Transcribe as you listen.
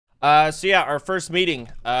So yeah, our first meeting.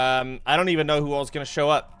 I don't even know who all's gonna show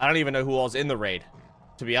up. I don't even know who all's in the raid,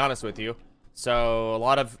 to be honest with you. So a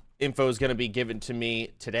lot of info is gonna be given to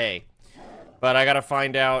me today. But I gotta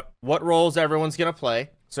find out what roles everyone's gonna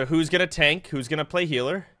play. So who's gonna tank? Who's gonna play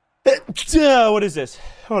healer? What is this?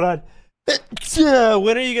 Hold on.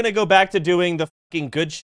 When are you gonna go back to doing the fucking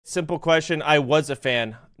good shit? Simple question. I was a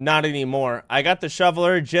fan. Not anymore. I got the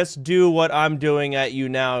shoveler. Just do what I'm doing at you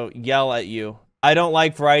now. Yell at you. I don't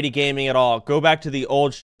like variety gaming at all. Go back to the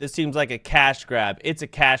old sh. This seems like a cash grab. It's a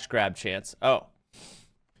cash grab chance. Oh.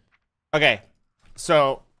 Okay.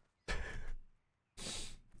 So.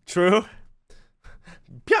 True.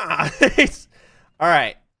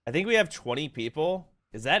 Alright. I think we have 20 people.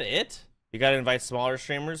 Is that it? You gotta invite smaller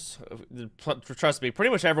streamers? Trust me, pretty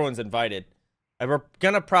much everyone's invited. And we're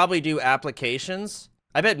gonna probably do applications.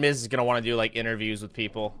 I bet Miz is gonna want to do like interviews with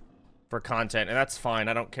people for content, and that's fine.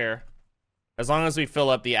 I don't care. As long as we fill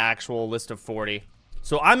up the actual list of 40.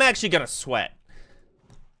 So I'm actually gonna sweat.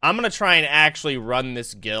 I'm gonna try and actually run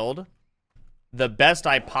this guild the best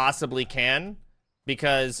I possibly can,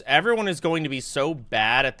 because everyone is going to be so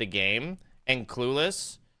bad at the game and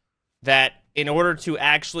clueless that in order to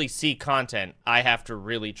actually see content, I have to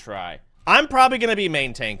really try. I'm probably gonna be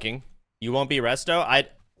main tanking. You won't be resto?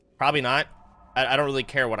 Probably not. I don't really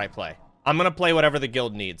care what I play. I'm gonna play whatever the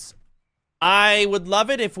guild needs. I would love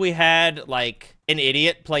it if we had, like, an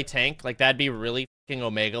idiot play tank. Like, that'd be really fucking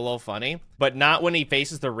Omega level funny. But not when he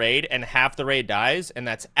faces the raid and half the raid dies, and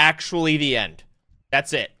that's actually the end.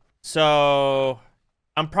 That's it. So,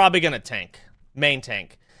 I'm probably gonna tank. Main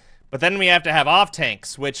tank. But then we have to have off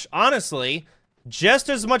tanks, which, honestly, just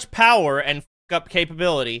as much power and fuck up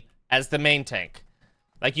capability as the main tank.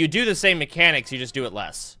 Like, you do the same mechanics, you just do it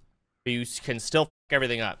less. But you can still fuck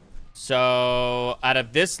everything up. So, out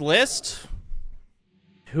of this list,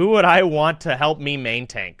 who would I want to help me main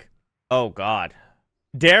tank? Oh, God.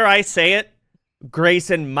 Dare I say it?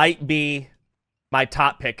 Grayson might be my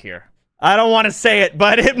top pick here. I don't want to say it,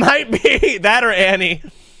 but it might be that or Annie.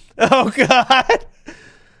 Oh, God.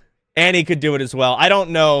 Annie could do it as well. I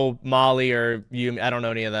don't know Molly or Yumi. I don't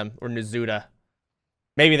know any of them. Or Nizuda.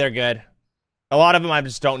 Maybe they're good. A lot of them, I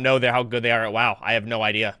just don't know how good they are at WoW. I have no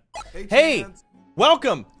idea. Hey,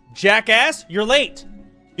 welcome, jackass. You're late.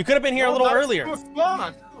 You could have been here a little earlier.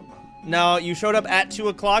 No, you showed up at 2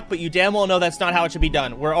 o'clock, but you damn well know that's not how it should be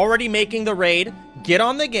done. We're already making the raid. Get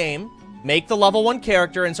on the game, make the level 1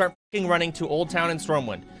 character, and start fucking running to Old Town and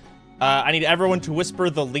Stormwind. I need everyone to whisper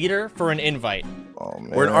the leader for an invite. Oh,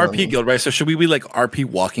 man. We're an RP guild, right? So should we be like RP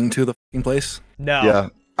walking to the fucking place? No. Yeah.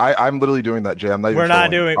 I'm literally doing that, Jay. I'm not even We're not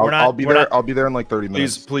doing. I'll be there. I'll be there in like 30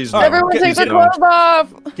 minutes. Please. Everyone take the clothes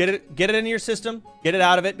off. Get it in your system. Get it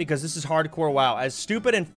out of it, because this is hardcore WoW. As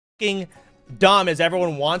stupid and fucking dumb as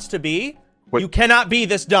everyone wants to be, you cannot be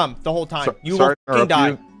this dumb the whole time. You will fucking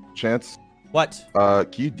die. Chance. What? Can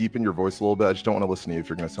you deepen your voice a little bit? I just don't want to listen to you if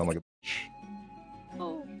you're gonna sound like a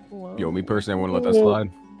bitch. Yo, me personally, I want to let that slide.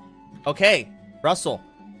 Okay, Russell.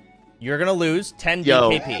 You're gonna lose 10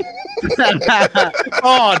 DKP.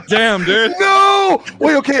 Oh, damn, dude. No!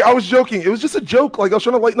 Wait, okay, I was joking. It was just a joke. Like, I was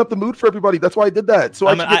trying to lighten up the mood for everybody. That's why I did that. So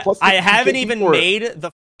I haven't even made the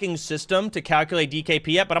fucking system to calculate DKP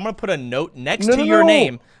yet, but I'm gonna put a note next to your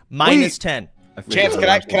name. Minus 10. Chance,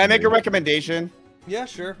 can I make a recommendation? Yeah,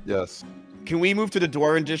 sure. Yes. Can we move to the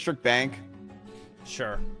Dwarven District Bank?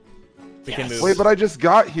 Sure. We can move. Wait, but I just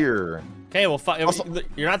got here. Okay, well,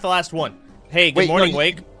 you're not the last one. Hey, good morning,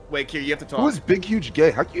 Wake. Wait, here, you have to talk. Who is Big Huge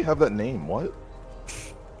Gay? How can you have that name? What?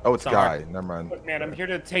 Oh, it's Guy. Never mind. Look, man, I'm here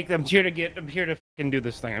to take them. I'm here to fucking do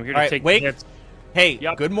this thing. I'm here to take Wake. hits. Hey,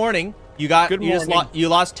 good morning. You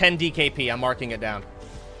lost 10 DKP. I'm marking it down.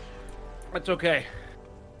 That's okay.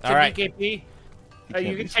 10 All right. DKP.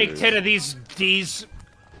 You can take 10 of these D's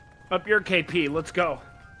up your KP. Let's go.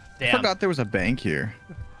 Damn. I forgot there was a bank here.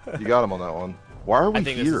 You got him on that one. Why are we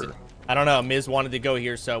here? I don't know. Miz wanted to go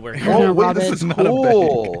here, so we're here. Oh, wait, this is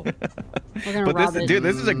cool. But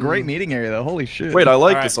this is a great meeting area, though. Holy shit. Wait, I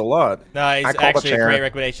like this a lot. No, it's actually a great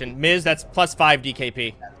recommendation. Miz, that's plus 5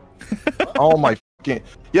 DKP. Oh, my fucking...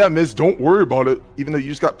 Yeah, Miz, don't worry about it, even though you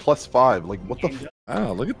just got plus 5. Like, what the f...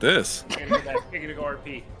 Oh, look at this.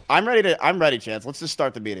 I'm ready, Chance. Let's just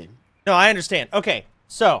start the meeting. No, I understand. Okay,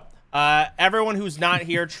 so... everyone who's not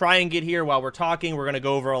here, try and get here while we're talking. We're gonna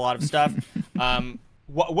go over a lot of stuff.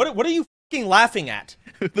 What are you fucking laughing at?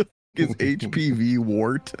 The is HPV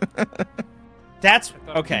wart. That's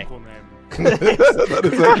okay. That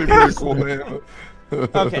is actually a pretty cool name.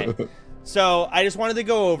 Okay, so I just wanted to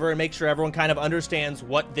go over and make sure everyone kind of understands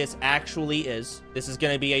what this actually is. This is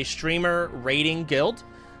going to be a streamer rating guild.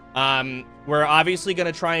 We're obviously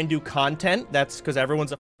going to try and do content. That's because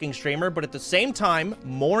everyone's a fucking streamer, but at the same time,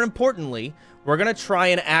 more importantly, we're gonna try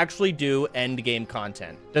and actually do end game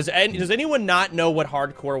content. Does anyone not know what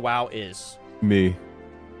hardcore WoW is? Me.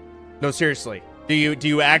 No, seriously. Do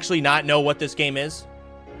you actually not know what this game is?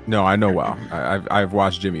 No, I know WoW. I've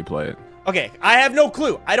watched Jimmy play it. Okay, I have no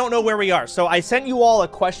clue. I don't know where we are. So I sent you all a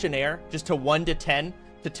questionnaire, just to 1 to 10,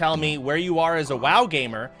 to tell me where you are as a WoW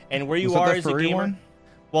gamer and where you are as a gamer. One?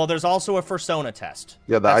 Well, there's also a persona test.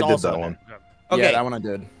 Yeah, I did that one. Okay. Yeah, that one I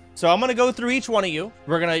did. So I'm gonna go through each one of you.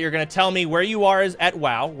 You're gonna tell me where you are at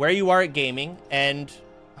WoW, where you are at gaming, and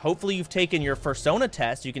hopefully you've taken your persona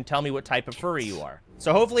test. You can tell me what type of furry you are.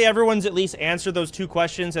 So hopefully everyone's at least answered those 2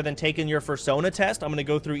 questions and then taken your persona test. I'm gonna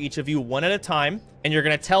go through each of you one at a time, and you're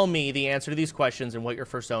gonna tell me the answer to these questions and what your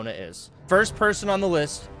persona is. First person on the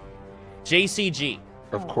list, JCG.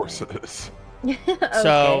 Of course it is.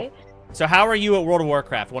 Okay. So how are you at World of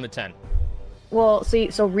Warcraft, 1 to 10? Well,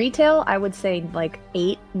 so retail, I would say like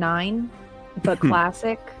 8, 9, but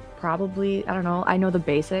classic, probably, I don't know. I know the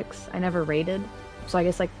basics. I never rated, so I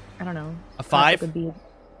guess like, I don't know. A 5? Would be,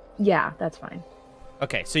 yeah, that's fine.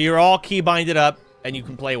 Okay, so you're all key binded up and you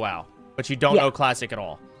can play WoW, but you don't know classic at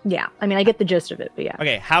all. Yeah, I mean, I get the gist of it, but yeah.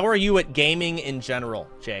 Okay, how are you at gaming in general,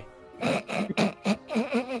 Jay?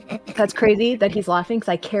 That's crazy that he's laughing because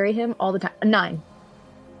I carry him all the time. A 9.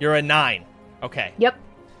 You're a 9. Okay. Yep.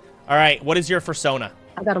 All right, what is your persona?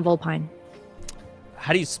 I got a Vulpine.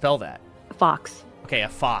 How do you spell that? A fox. Okay, a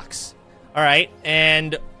fox. All right,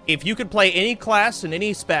 and if you could play any class and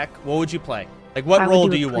any spec, what would you play? Like, what role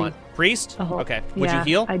do you want? Priest? Okay. Would you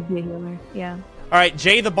heal? I'd be a healer, yeah. All right,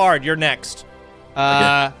 Jay the Bard, you're next.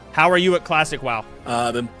 How are you at Classic WoW?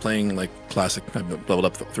 I've been playing, like, Classic. I've leveled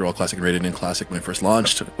up through all Classic and rated in Classic when I first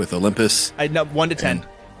launched with Olympus. I know, 1 to 10.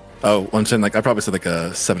 Oh, 1 to 10, like, I probably said, like,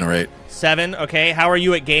 a 7 or 8. 7, okay. How are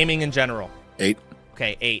you at gaming in general? 8.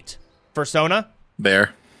 Okay, 8. Persona?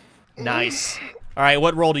 Bear. Nice. All right,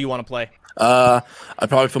 what role do you want to play? I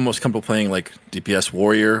probably feel most comfortable playing, like, DPS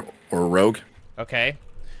Warrior or Rogue. Okay.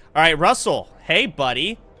 All right, Russell. Hey,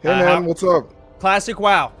 buddy. Hey, man, what's up? Classic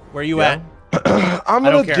WoW. Where you at? I'm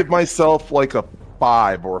going to give myself like a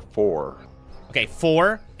 5 or a 4. Okay,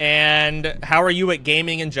 4. And how are you at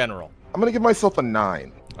gaming in general? I'm going to give myself a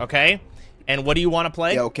 9. Okay. And what do you want to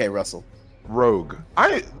play? Yeah, okay, Russell. Rogue.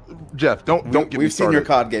 Jeff, don't get me started. We've seen your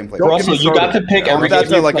COD gameplay. Russell, you got to pick every game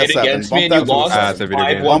you played against me and you lost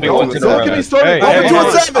 5-1 Don't get me started.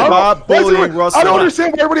 Stop bullying Russell. I don't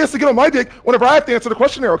understand why everybody has to get on my dick whenever I have to answer the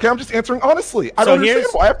questionnaire, okay? I'm just answering honestly. I don't understand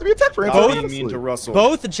why I have to be attacked for answering honestly.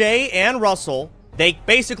 Both Jay and Russell, they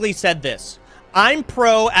basically said this. I'm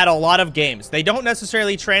pro at a lot of games. They don't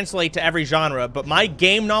necessarily translate to every genre, but my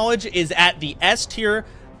game knowledge is at the S tier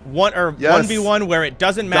 1v1 where it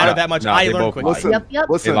doesn't matter that much. I learn quickly.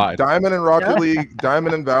 Listen, Diamond in Rocket League,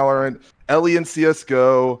 Diamond in Valorant, Ellie in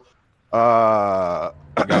CSGO.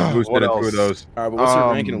 Boosted at 2 of those. All right, but what's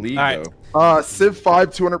your rank in League, though? Civ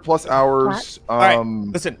 5, 200 plus hours. All right,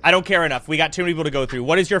 listen, I don't care enough. We got too many people to go through.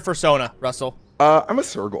 What is your persona, Russell? I'm a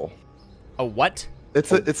Sergal. A what?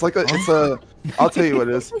 It's a. I'll tell you what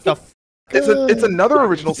it is. It's another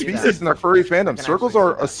original species in our furry fandom. Circles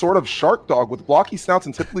are a sort of shark dog with blocky snouts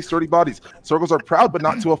and typically sturdy bodies. Circles are proud, but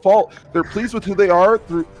not to a fault. They're pleased with who they are,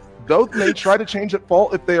 though they try to change at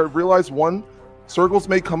fault if they realize one. Circles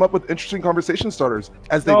may come up with interesting conversation starters,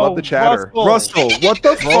 as they love to chatter. Russell, what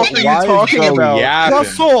the fuck are you talking about?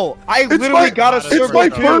 Russell, I literally got a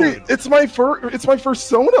It's my furry. It's my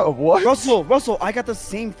persona. What? Russell, I got the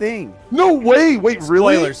same thing. No way. Wait,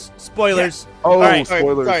 really? Spoilers. Yeah. Oh, right.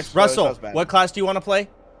 spoilers. Sorry, Russell, what class do you want to play?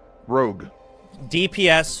 Rogue.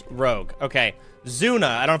 DPS Rogue. Okay.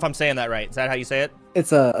 Zuna. I don't know if I'm saying that right. Is that how you say it?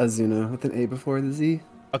 It's a Zuna with an A before the Z.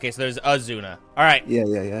 Okay, so there's a Zuna. All right.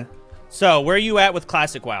 Yeah. So, where are you at with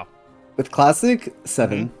Classic WoW? With Classic,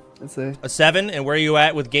 7, I'd say. A 7, and where are you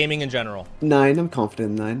at with gaming in general? 9, I'm confident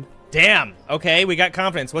in 9. Damn. Okay, we got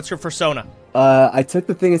confidence. What's your persona? I took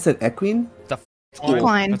the thing that said equine. The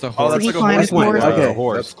Equine. That's a horse. That's like a horse.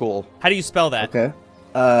 Okay. That's cool. How do you spell that? Okay.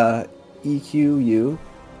 EQUINE.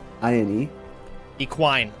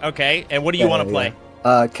 Equine. Okay, and what do you want to play?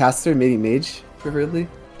 Caster, maybe mage, preferably.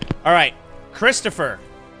 All right, Christopher.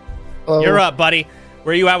 You're up, buddy.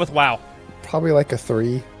 Where are you at with WoW? Probably like a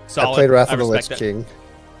 3. Solid. I played Wrath of the respect Lich King.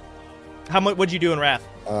 How much? What'd you do in Wrath?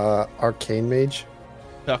 Arcane Mage.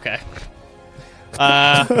 Okay.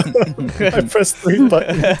 I pressed 3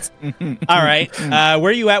 buttons. All right. Where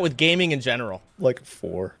are you at with gaming in general? Like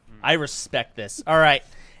 4. I respect this. All right.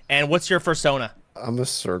 And what's your persona? I'm a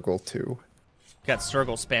Sergal too. Got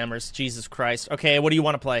Sergal spammers. Jesus Christ. Okay. What do you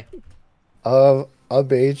want to play? A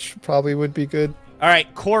mage probably would be good. All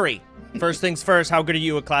right, Corey. First things first, how good are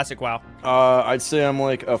you at Classic WoW? I'd say I'm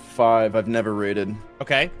like a 5. I've never rated.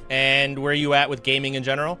 Okay, and where are you at with gaming in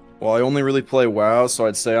general? Well, I only really play WoW, so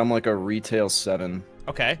I'd say I'm like a retail 7.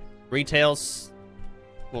 Okay, retail's...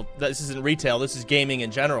 Well, this isn't retail, this is gaming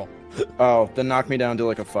in general. Oh, then knock me down to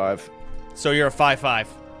like a 5. So you're a 5-5.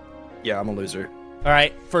 Yeah, I'm a loser. All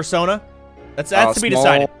right, Persona? That's to be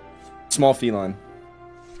decided. Small feline.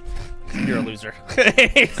 You're a loser.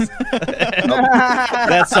 That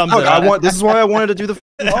sums it up. This is why I wanted to do the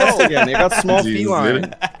again. You got small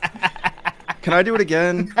feline. Can I do it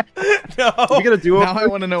again? No. We gotta do it. Now I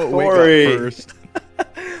want to know what we got first.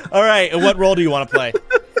 All right, and what role do you want to play?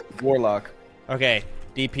 Warlock. Okay,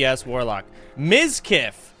 DPS Warlock. Ms.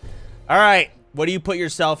 Kiff. All right, what do you put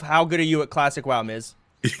yourself? How good are you at Classic WoW, Ms?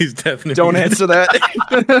 He's definitely Don't answer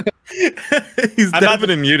that. He's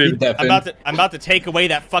definitely muted. I'm about to take away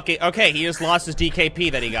that fucking. Okay, he just lost his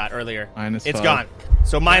DKP that he got earlier. -5. It's gone.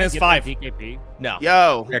 So -5. DKP. No.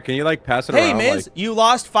 Yo. Yeah, can you like pass it Hey, around? Miz, Like... you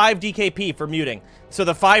lost 5 DKP for muting. So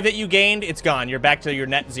the 5 that you gained, it's gone. You're back to your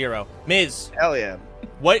net 0. Miz. Hell yeah.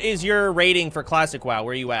 What is your rating for Classic WoW?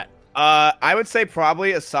 Where are you at? I would say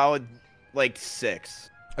probably a solid, like, 6.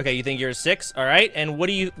 Okay, you think you're a 6? All right. And what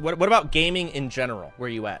about gaming in general? Where are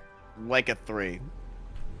you at? Like a 3.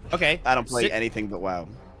 Okay. I don't play anything but WoW.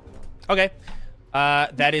 Okay.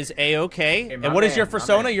 That is A-okay. Hey, and what is your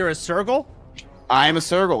persona? You're a Sergal? I am a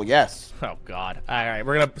Sergal, yes. Oh, God. All right.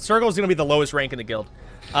 Sergal's going to be the lowest rank in the guild.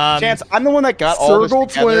 Chance, I'm the one that got all this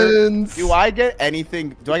together. Twins. Do I get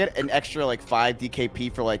anything? Do I get an extra, like, 5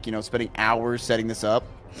 DKP for, like, you know, spending hours setting this up?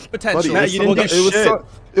 Potentially. Buddy,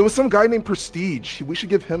 it was some guy named Prestige. We should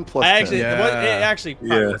give him plus 10. It actually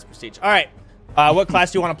probably was Prestige. All right. What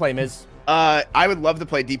class do you want to play, Miz? I would love to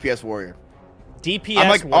play DPS Warrior.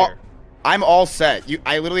 DPS Warrior. I'm all set.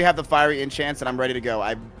 I literally have the fiery enchants and I'm ready to go.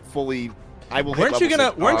 I will hit Weren't you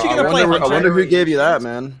gonna play Hunter? I wonder who gave you that,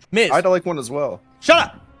 man. Miz. I'd like one as well. Shut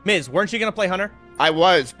up! Miz, weren't you gonna play Hunter? I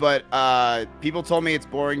was, but people told me it's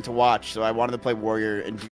boring to watch, so I wanted to play Warrior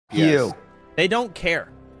and DPS. They don't care.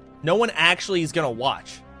 No one actually is gonna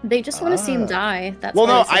watch. They just want to see him die. That's well,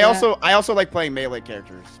 why no, I also like playing melee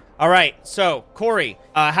characters. All right, so Corey,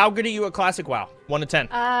 how good are you at Classic WoW? 1 to 10.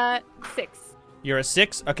 6. You're a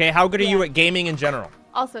 6. Okay, how good are you at gaming in general?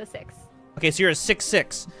 Also a 6. Okay, so you're a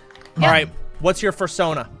 6-6. All right, what's your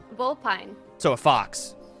persona? Bullpine. So a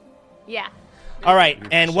fox. Yeah. All right,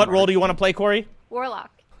 and what role do you want to play, Corey?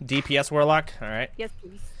 Warlock. DPS Warlock. All right. Yes,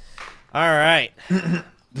 please. All right. Does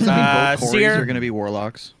that mean both Corys Seer? are going to be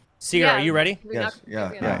Warlocks? Seer, are you ready? Yes.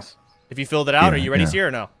 Yeah. Nice. If you filled it out, are you ready, Seer,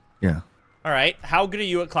 or no? Yeah. All right. How good are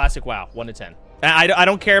you at Classic WoW? 1 to 10. I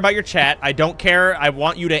don't care about your chat. I don't care. I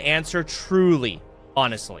want you to answer truly,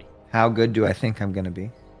 honestly. How good do I think I'm going to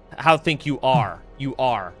be? How think you are? You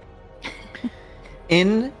are.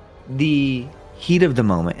 In the heat of the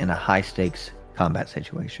moment, in a high-stakes combat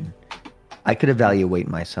situation, I could evaluate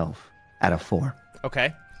myself at a 4.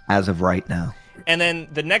 Okay. As of right now. And then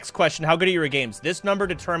the next question, how good are you at games? This number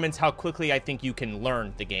determines how quickly I think you can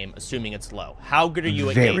learn the game, assuming it's low. How good are you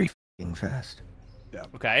at games? Very f***ing fast. Yeah.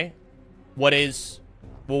 Okay. What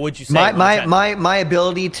would you say? My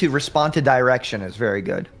ability to respond to direction is very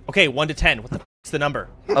good. Okay, 1 to 10. What the f is the number?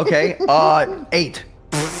 Okay, 8.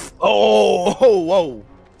 Whoa.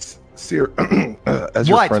 Seer, as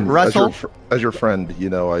your friend, as your friend, you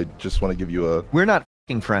know, I just want to give you a... We're not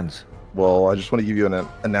f***ing friends. Well, I just want to give you an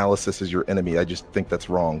analysis as your enemy. I just think that's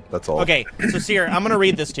wrong. That's all. Okay, so Seer, I'm going to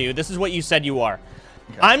read this to you. This is what you said you are.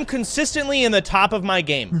 Okay. I'm consistently in the top of my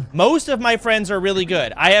game. Most of my friends are really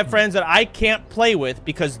good. I have friends that I can't play with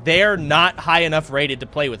because they're not high enough rated to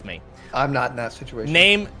play with me. I'm not in that situation.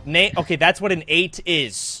 Name. Okay, that's what an 8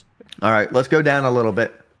 is. All right, let's go down a little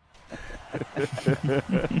bit.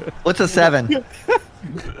 What's a 7?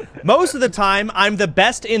 Most of the time, I'm the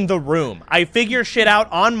best in the room. I figure shit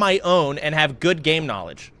out on my own and have good game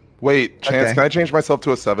knowledge. Wait, Chance, can I change myself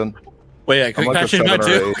to a 7? Wait, I can change mine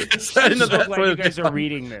too. I'm so glad you guys are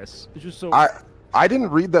reading this. It's just so... I didn't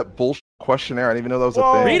read that bullshit questionnaire. I didn't even know that was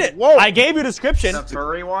a thing. Read it. Whoa. I gave you a description. The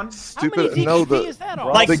furry one? Stupid. No,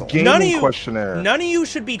 the gaming questionnaire. None of you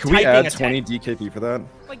should be Can typing we add a 20 DKP for that?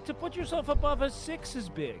 Like, to put yourself above a 6 is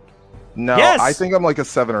big. No, yes. I think I'm like a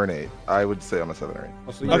 7 or an 8. I would say I'm a 7 or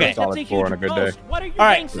 8. Okay. Solid 4 on a good day. What are your All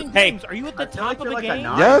right. ranks in Hey. games? Are you at the top of the game?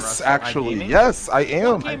 Yes, actually. Yes, I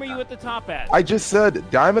am. What game are you at the top at? I just said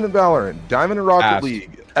Diamond and Valorant, Diamond and Rocket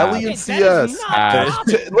League, Ellie and CS.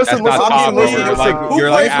 Listen. You're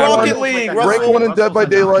like Rocket League. Rank 1 in Dead by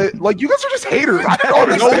Daylight. Like, you guys are just haters. I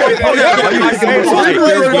don't understand.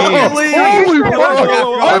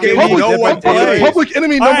 Public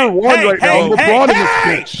enemy number 1 right now. LeBron in this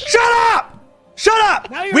bitch. Shut up! Shut up!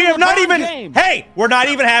 We have not even. Hey, we're not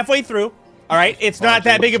even halfway through. All right, it's not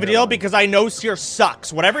that big of a deal because I know Seer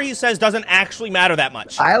sucks. Whatever he says doesn't actually matter that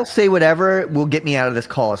much. I'll say whatever will get me out of this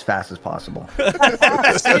call as fast as possible.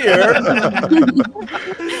 Seer.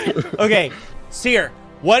 Okay, Seer,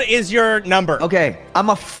 what is your number? Okay, I'm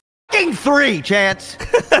a fucking 3, Chance.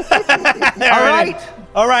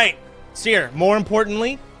 All right. Seer, more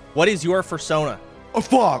importantly, what is your persona? A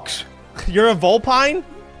fox. You're a Vulpine?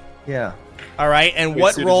 Yeah. All right, and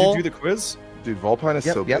what role? Did you do the quiz? Dude, Vulpine is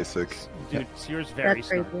so basic. Dude, Seer's very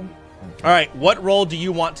smart. All right, what role do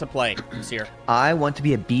you want to play, Seer? I want to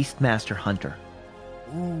be a Beastmaster Hunter.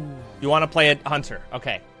 You want to play a hunter?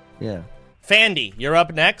 Okay. Yeah. Fandy, you're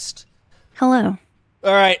up next. Hello.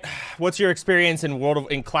 All right, what's your experience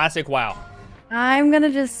in Classic WoW? I'm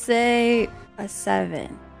gonna just say a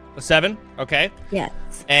 7. A 7? Okay. Yes.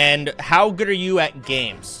 And how good are you at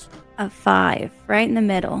games? A 5, right in the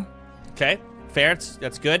middle. Okay, fair.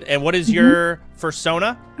 That's good. And what is your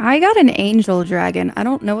persona? I got an angel dragon. I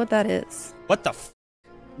don't know what that is. What the?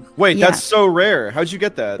 Wait, Yeah. that's so rare. How'd you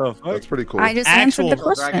get that? That's pretty cool. I just answered the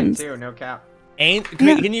questions. Too, no cap.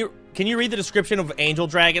 Can you read the description of Angel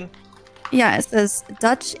Dragon? Yeah, it says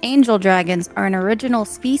Dutch angel dragons are an original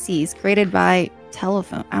species created by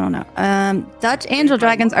telephone. I don't know. Dutch angel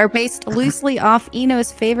dragons are based loosely off Eno's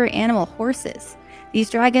favorite animal, horses. These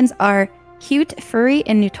dragons are cute, furry,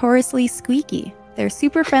 and notoriously squeaky. They're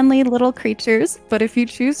super friendly little creatures, but if you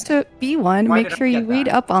choose to be one, Why make did I sure you get read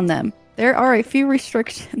that? up on them. There are a few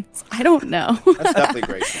restrictions. I don't know. That's definitely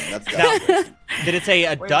great. That's definitely great. Did it say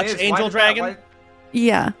a Dutch Angel Dragon?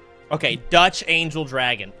 Yeah. Okay, Dutch Angel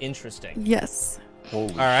Dragon. Interesting. Yes.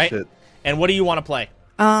 Holy All right. shit. And what do you want to play?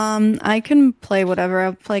 I can play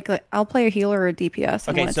whatever. I'll play a healer or a DPS.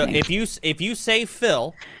 I Okay, wanna so tank. if you say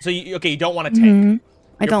Phil, so you don't want to tank.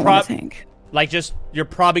 I don't want to tank. Like you're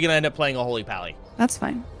probably gonna end up playing a Holy Pally. That's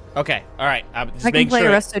fine. Okay, all right. Just I can make play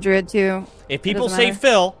sure. a Resto Druid too. If It people doesn't say matter.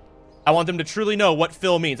 Phil, I want them to truly know what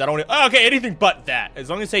Phil means. I don't want to, okay, anything but that. As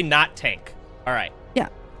long as they say not tank. All right. Yeah.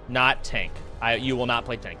 Not tank. You will not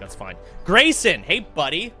play tank. That's fine. Grayson, hey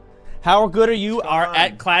buddy. How good are you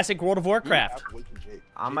at Classic World of Warcraft?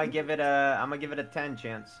 I'm gonna give it a 10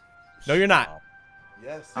 chance. No, you're not.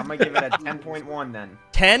 Yes. I'm gonna give it a 10.1 then.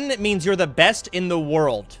 10 means you're the best in the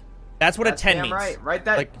world. That's what That's a 10 damn means. right. Write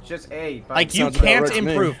that just A. But Like you can't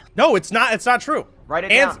improve. No, it's not. It's not true. Write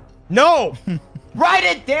it And- down. No. Write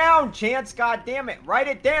it down, Chance. God damn it. Write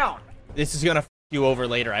it down. This is gonna f you over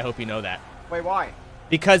later. I hope you know that. Wait, why?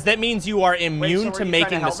 Because that means you are immune were to you trying to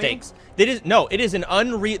making help me? mistakes. It is an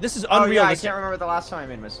unreal. This is Oh yeah, I unrealistic. can't remember the last time I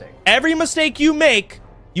made a mistake. Every mistake you make,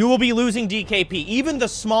 you will be losing DKP. Even the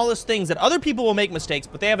smallest things that other people will make mistakes,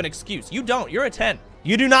 but they have an excuse. You don't. You're a 10.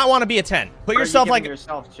 You do not want to be a 10. Put yourself like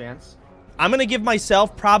yourself, Chance. I'm gonna give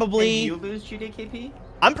myself probably. And you lose GDKP?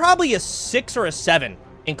 I'm probably a 6 or a 7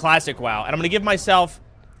 in Classic WoW, and I'm gonna give myself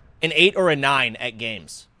an 8 or a 9 at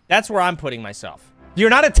games. That's where I'm putting myself. You're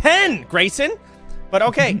not a 10, Grayson. But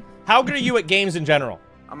okay, how good are you at games in general?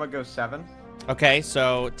 I'm gonna go 7. Okay,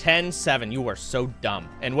 so 10, 7. You are so dumb.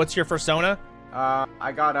 And what's your persona?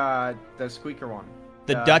 I got the squeaker one.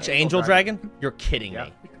 The Dutch Angel Dragon? You're kidding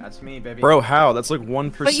me. That's me, baby. Bro, how? That's like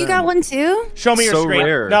 1%. But you got one too? Show me your So screen.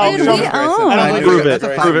 rare. No, Dude, show we me. own. I don't Prove it.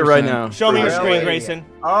 believe Prove it right now. Show me your screen, Really? Grayson.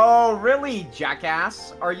 Oh, really,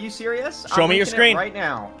 jackass? Are you serious? Show I'm me your making it screen. right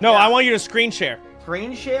now. No, Yeah. I want you to screen share.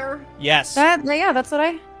 Screen share? Yes. Yeah, that's what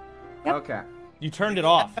I. Yep. Okay. You turned it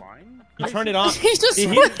off. You turned it on. He just He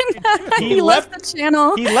he left the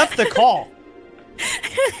channel. He left the call.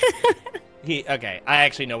 Okay, I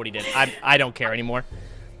actually know what he did. I don't care anymore.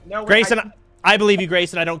 No, wait, Grayson, I believe you,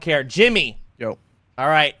 Grayson. I don't care. Jimmy. Yo. All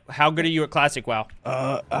right. How good are you at Classic WoW?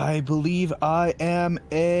 I believe I am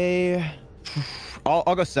a.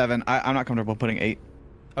 I'll go 7. I'm not comfortable putting 8.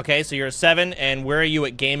 Okay, so you're a 7, and where are you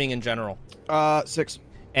at gaming in general? 6.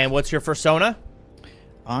 And what's your persona?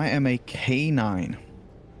 I am a K9.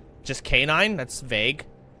 Just K9? That's vague.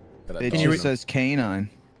 It just says K9.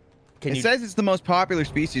 Can It you- says it's the most popular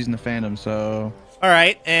species in the fandom, so. All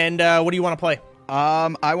right, and what do you want to play?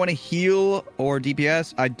 I want to heal or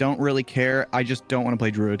DPS. I don't really care. I just don't want to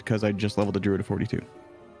play Druid because I just leveled a Druid to 42.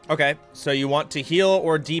 Okay, so you want to heal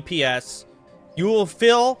or DPS. You will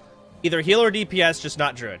fill either heal or DPS, just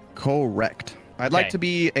not Druid. Correct. I'd Okay. like to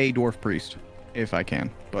be a Dwarf Priest if I can,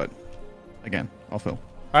 but again, I'll fill.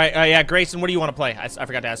 All right, yeah, Grayson, what do you want to play? I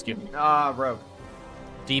forgot to ask you. Rogue.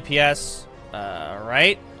 DPS,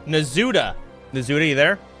 right? Nezuda. Nezuda, you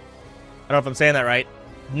there? I don't know if I'm saying that right.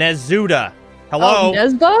 Nezuda. Hello? Oh,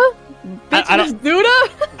 Nesba? Bitch, I don't-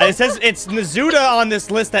 Nezuda? It says it's Nezuda on this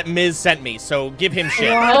list that Miz sent me, so give him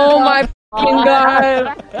shit. Oh my God.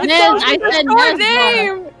 I said short Nesba.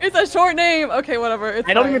 name. It's a short name. Okay, whatever. It's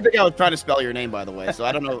I don't fine. even think I was trying to spell your name, by the way. So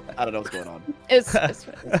I don't know what's going on. It's fine. So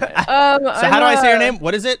how do I say your name?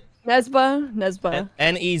 What is it? Nesba.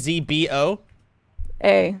 N-E-Z-B-O?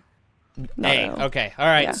 A. A. Okay. All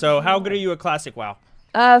right. Yeah. So how good are you at Classic WoW?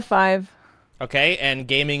 5. Okay. And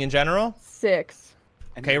gaming in general? 6.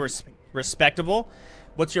 Okay. Respectable.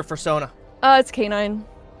 What's your persona? It's K9.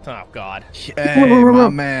 Oh, God. Hey, my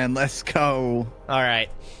man, let's go. All right.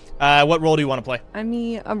 What role do you want to play? I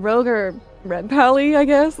mean, a rogue or red pally, I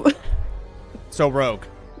guess. So rogue.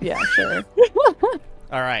 Yeah, sure.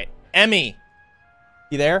 All right. Emmy.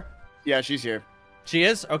 You there? Yeah, she's here. She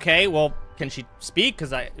is? Okay. Well, can she speak? Because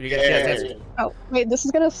she has answers. Oh, wait, this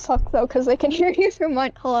is gonna suck though, because they can hear you through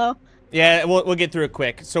my. Hello. Yeah, we'll get through it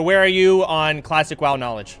quick. So where are you on Classic WoW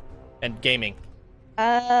knowledge and gaming?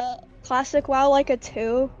 Classic WoW like a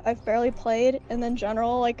 2. I've barely played, and then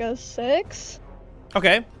general like a 6.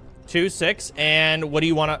 Okay. 2, 6. And what do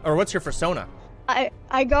you want to, or what's your persona? I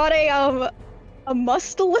got a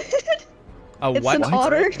mustelid. A It's what? an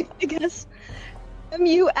otter, I guess.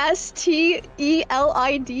 M-U-S-T-E-L-I-D.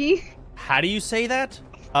 How do you say that?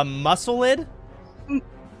 A mustelid?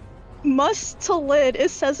 Mustelid. It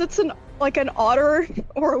says it's an otter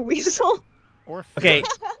or a weasel. Okay,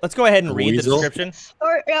 let's go ahead and read the description.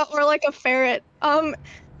 Or like a ferret.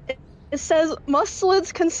 It says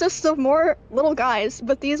mustelids consist of more little guys,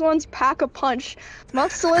 but these ones pack a punch.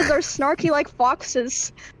 Mustelids are snarky like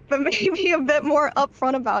foxes, but maybe a bit more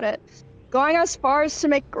upfront about it. Going as far as to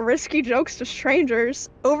make risky jokes to strangers.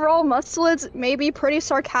 Overall, mustelids may be pretty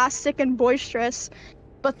sarcastic and boisterous,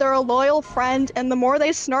 but they're a loyal friend, and the more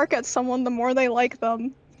they snark at someone, the more they like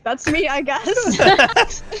them. That's me, I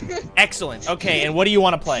guess. Excellent. Okay, and what do you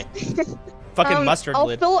want to play? Fucking mustard I'll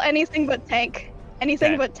lid. fill anything but tank.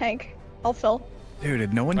 Anything but tank. I'll fill. Dude,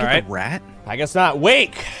 did no one All get right. the rat? I guess not.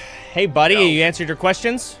 Wake. Hey, buddy, you answered your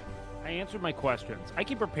questions? I answered my questions. I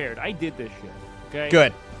came prepared. I did this shit. Okay.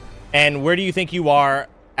 Good. And where do you think you are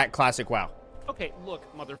at Classic WoW? Okay, look,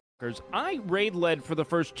 motherfuckers. I raid led for the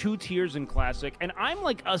first 2 tiers in Classic, and I'm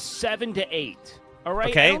like a 7 to 8. All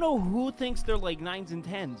right. Okay. I don't know who thinks they're like 9s and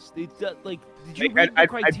 10s. Did you read the I'd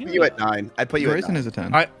criteria? put you at 9. I'd put you Grayson at 9. is a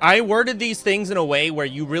 10. I worded these things in a way where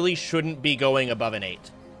you really shouldn't be going above an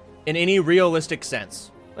 8. In any realistic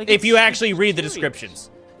sense. Like, if you it's actually read the serious.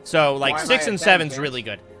 descriptions. So, like, Why am 6 I and at 10, 7's James? really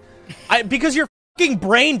good. Because you're fucking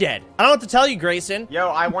brain dead. I don't know what to tell you, Grayson. Yo,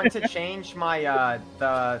 I want to change my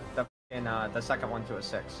the second one to a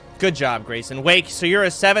 6. Good job, Grayson. Wake, so you're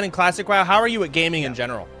a 7 in Classic WoW. How are you at gaming in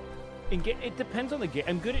general? It depends on the game.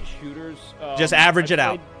 I'm good at shooters. Just average it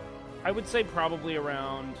out. I would say probably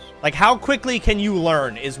around. Like, how quickly can you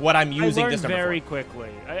learn is what I'm using I learn this number very for. quickly.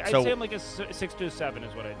 I'd So- say I'm like a 6 to a 7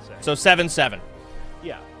 is what I'd say. So 7-7.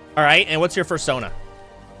 Yeah. All right, and what's your persona?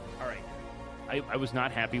 All right. I was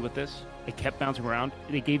not happy with this. It kept bouncing around.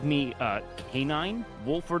 They gave me canine,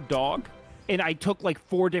 wolf, or dog, and I took like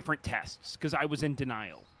 4 different tests because I was in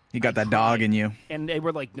denial. You got that dog in you. And they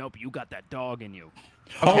were like, "Nope, you got that dog in you."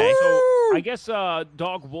 Okay. So I guess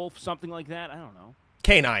dog, wolf, something like that. I don't know.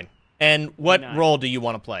 K9. And what K9. role do you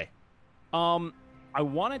want to play? I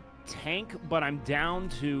want to tank, but I'm down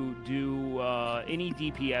to do any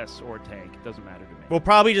DPS or tank. It doesn't matter to me. We'll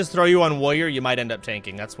probably just throw you on warrior. You might end up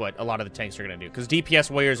tanking. That's what a lot of the tanks are going to do. Because DPS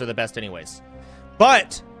warriors are the best anyways.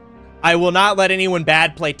 But I will not let anyone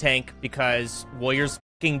bad play tank because warriors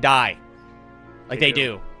fucking die. Like they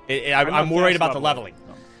do. I'm worried about the leveling.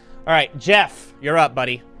 All right, Jeff, you're up,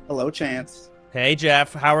 buddy. Hello, Chance. Hey,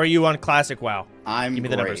 Jeff. How are you on Classic WoW? I'm Give me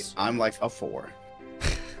the great. numbers. I'm like a 4.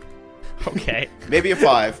 Okay. Maybe a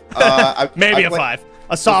 5. Maybe a 5.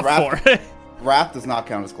 A soft 4. Wrath does not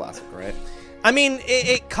count as classic, right? I mean,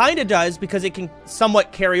 it kind of does because it can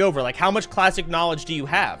somewhat carry over. Like, how much classic knowledge do you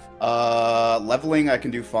have? Leveling I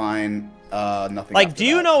can do fine. Nothing. Like, after do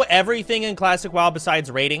you that. know everything in Classic WoW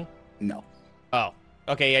besides rating? No. Oh.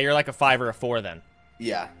 Okay, yeah, you're like a 5 or a 4 then.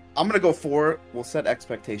 Yeah. I'm gonna go 4. We'll set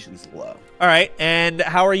expectations low. All right, and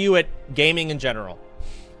how are you at gaming in general?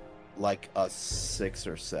 Like a 6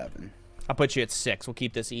 or 7. I'll put you at 6. We'll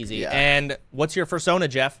keep this easy. Yeah. And what's your persona,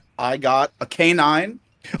 Jeff? I got a K9.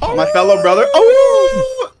 My fellow brother.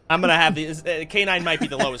 Oh! I'm gonna have these. K9 might be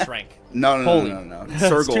the lowest rank. No. Holy.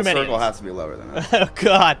 Circle. too many. Circle has to be lower than that. Oh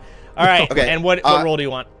God. All right. Okay. And what role do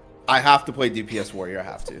you want? I have to play DPS warrior. I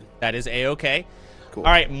have to. That is A-okay. Cool.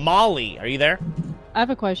 All right, Molly, are you there? I have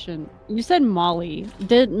a question. You said Molly.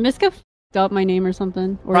 Did Miska f up my name or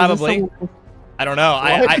something? Or is this Probably. someone else? I don't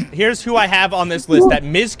know. Here's who I have on this list that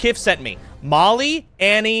Ms. Kiff sent me. Molly,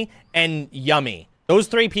 Annie, and Yummy. Those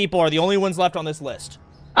 3 people are the only ones left on this list.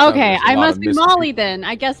 Okay, I must be mystery. Molly then.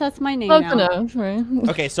 I guess that's my name Close now. enough, right?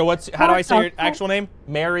 Okay, so how do I say your actual name?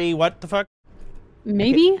 Mary what the fuck?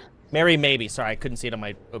 Maybe? Mary Maybe. Sorry, I couldn't see it on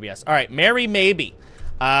my OBS. All right, Mary Maybe.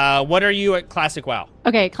 What are you at Classic WoW?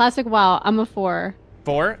 Okay, Classic WoW, I'm a 4.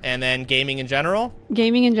 4, and then gaming in general?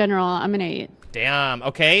 Gaming in general, I'm an 8. Damn,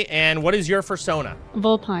 okay, and what is your persona?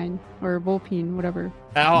 Vulpine, or Vulpine, whatever.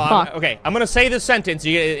 Okay, I'm gonna say this sentence,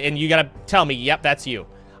 and you gotta tell me, yep, that's you.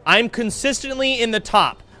 I'm consistently in the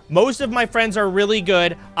top. Most of my friends are really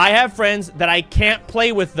good. I have friends that I can't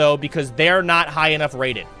play with, though, because they're not high enough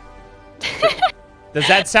rated. Does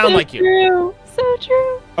that sound like you? True. So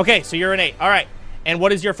true. Okay, so you're an 8. All right, and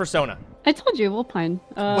what is your persona? I told you, Vulpine.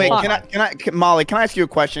 Wait, Molly, can I ask you a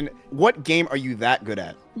question? What game are you that good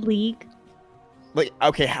at? League. Like,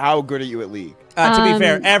 okay, how good are you at League? To be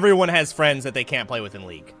fair, everyone has friends that they can't play with in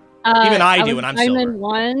League. Even I do, and I'm silver. Diamond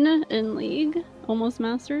 1 in League, almost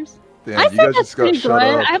Masters. Damn, I you think guys that's just got pretty shut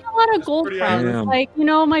good. up. I have a lot of gold pretty friends. awesome. Like, you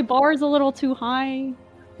know, my bar is a little too high,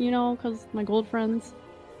 you know, because my gold friends.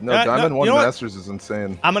 No, Diamond 1 you know what? Masters is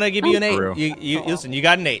insane. I'm gonna give you an 8. For real. You listen, you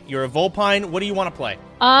got an 8. You're a Vulpine. What do you want to play?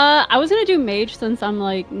 I was gonna do mage since I'm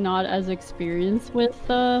like not as experienced with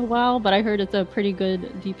WoW, but I heard it's a pretty good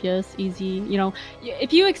DPS, easy. You know,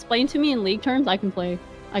 if you explain to me in League terms, I can play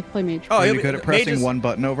mage. Oh, you're good at pressing one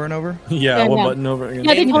button over and over? Yeah, one button over again.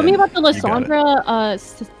 Yeah, they told me about the You got it. Lysandra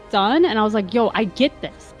stun, and I was like, yo, I get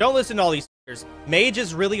this. Don't listen to all these s***ers. Mage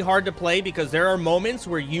is really hard to play because there are moments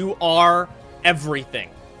where you are everything.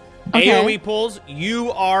 Okay. AoE pulls,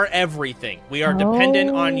 you are everything. We are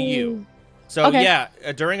dependent on you. So Okay. yeah,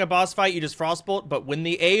 during a boss fight, you just frostbolt, but when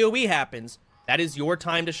the AoE happens, that is your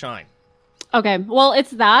time to shine. Okay, well,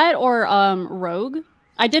 it's that or rogue.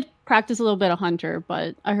 I did practice a little bit of hunter,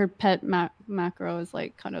 but I heard pet macro is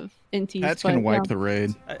like kind of inties. That's gonna wipe the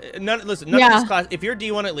raid. None of this class. If you're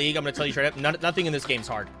D1 at League, I'm gonna tell you straight up, nothing in this game's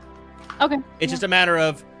hard. Okay. It's just a matter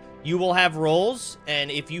of you will have roles,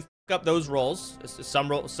 and if you up those roles, some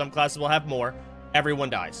classes will have more. Everyone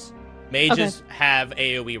dies. Mages have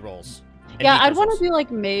AoE roles. and Yeah, I'd defense want roles. to do like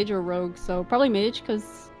mage or rogue, so probably mage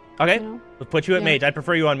because. Okay, you know, we'll put you at yeah. mage. I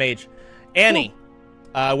prefer you on mage. Annie,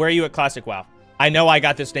 where are you at Classic WoW? I know I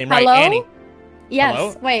got this name right. Hello? Annie. Yes.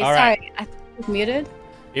 Hello? Wait, All right. sorry. I was muted.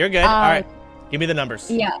 You're good. All right. Give me the numbers.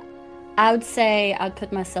 Yeah. I would say I'd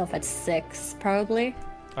put myself at 6, probably.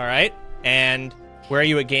 All right. And where are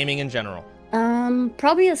you at gaming in general?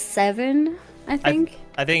 Probably a 7, I think.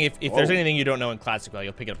 I think if there's anything you don't know in Classic WoW,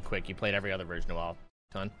 you'll pick it up quick. You played every other version of WoW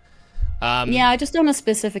a ton. Yeah, I just don't know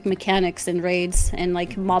specific mechanics and raids and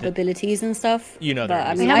like mob abilities and stuff. You know but there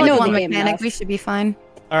I is. mean, We I have, know like, the one game mechanic. enough. We should be fine.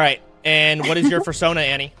 All right. And what is your persona,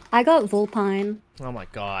 Annie? I got Vulpine. Oh my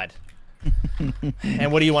god.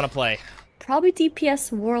 And what do you want to play? Probably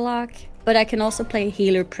DPS Warlock, but I can also play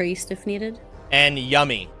Healer Priest if needed. And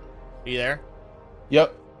Yummy. Are you there?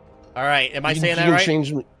 Yep. All right. Am I You saying can that right?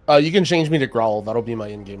 Change me, you can change me to Growl. That'll be my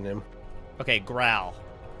in-game name. Okay, Growl.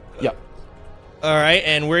 Yep. All right.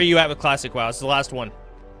 And where are you at with Classic WoW? It's the last one.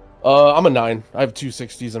 I'm a 9. I have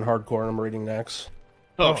 260s in hardcore, and I'm rating Nax.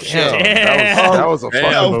 Oh, shit. That was a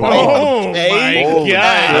fucking move. Oh my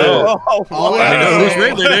god. I know who's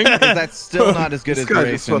rate leading. That's still not as good This as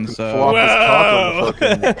guy just Grayson. fucking So. flopped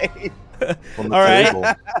his cock on the All table.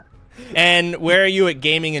 right. And where are you at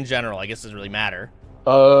gaming in general? I guess it doesn't really matter.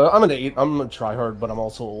 I'm an 8. I'm a tryhard, but I'm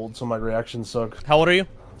also old, so my reactions suck. How old are you?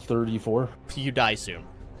 34. You die soon.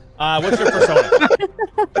 What's your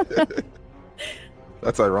persona?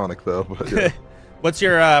 That's ironic, though. But yeah. What's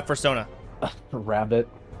your persona? Rabbit.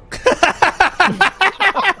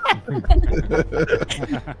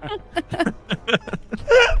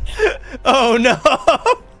 Oh no!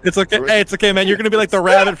 It's okay. Hey, it's okay, man. You're gonna be like the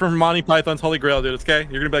rabbit from Monty Python's Holy Grail, dude. It's okay.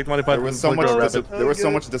 You're gonna be like Monty Python. There was so much. There was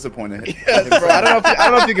so much disappointment. Yeah, bro, I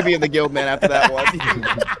don't know if you could be in the guild, man. After that one,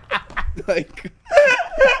 like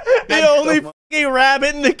the only fucking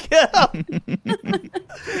rabbit in the kill.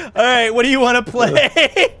 All right, what do you want to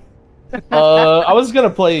play? I was gonna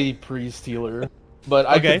play Priest Healer, but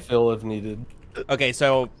I Okay. could fill if needed. Okay,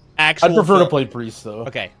 so actual. I'd prefer to fill- play Priest though.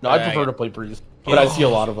 Okay. No, I Alright. prefer to play Priest, but I see a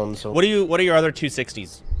lot of them. So. What are your other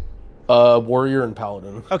 260s? Warrior and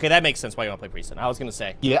Paladin. Okay, that makes sense why you want to play Priest. Then I was gonna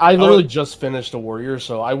say. Yeah, I literally just finished a Warrior,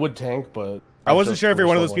 so I would tank, but I wasn't just sure if you're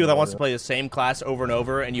one of those finished people that level wants to Warrior. play the same class over and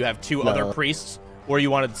over, and you have two No. other priests, or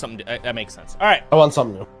you wanted something. That makes sense. All right. I want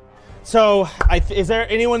something new. So, is there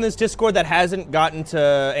anyone in this Discord that hasn't gotten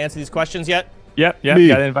to answer these questions yet? Yep, Me,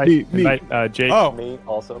 gotta invite me. Jake. Oh. Me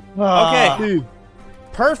also. Okay.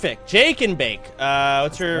 Perfect. Jake and Bake.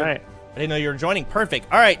 What's your? Right. I didn't know you were joining.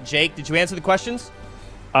 Perfect. All right, Jake. Did you answer the questions?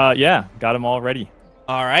 Yeah, got them all ready.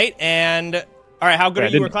 All right. And all right. How good Yeah, I are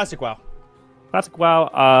you didn't- at Classic WoW? Classic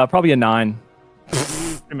WoW, probably a 9.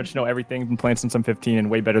 Pretty much know everything. Been playing since I'm 15 and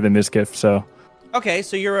way better than Mizkif, so. Okay,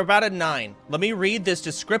 so you're about a 9. Let me read this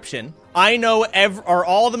description. I know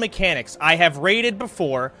all the mechanics. I have raided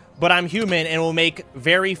before, but I'm human and will make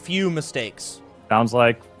very few mistakes. Sounds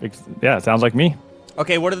like, yeah, it sounds like me.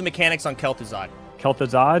 Okay, what are the mechanics on Kel'Thuzad?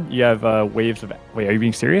 Kel'Thuzad, you have waves of. Wait, are you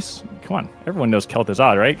being serious? Come on, everyone knows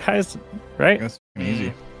Kel'Thuzad, right, guys? Right? That's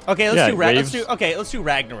easy. Okay, let's do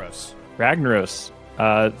Ragnaros. Ragnaros.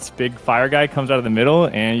 This big fire guy comes out of the middle,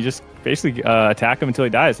 and you just basically attack him until he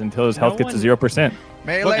dies, until his health gets to 0%.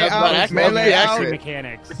 Melee out. Melee out.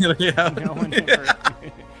 Mechanics. Yeah. No one ever-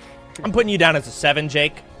 I'm putting you down as a 7,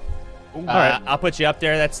 Jake. Alright. I'll put you up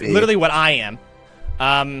there. That's literally what I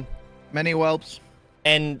am. Many whelps.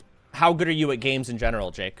 And how good are you at games in general,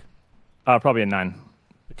 Jake? Probably a 9.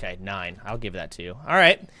 Okay, 9. I'll give that to you. All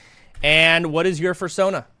right. And what is your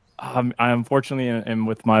persona? I unfortunately am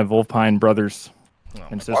with my Wolfpine brothers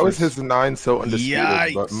and sisters. Why was his 9 so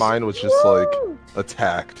undisputed, but mine was just like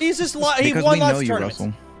attacked? He's just he Because won we lots know of you, tournaments.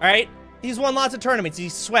 Russell. All right. He's won lots of tournaments. He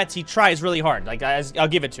sweats. He tries really hard. Like I'll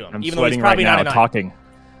give it to him, I'm even though he's sweating probably right not now a 9. talking.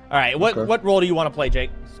 All right. What role do you want to play, Jake?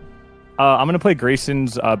 I'm going to play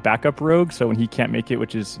Grayson's backup rogue, so when he can't make it,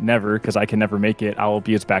 which is never, because I can never make it, I will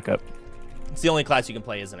be his backup. It's the only class you can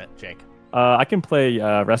play, isn't it, Jake? I can play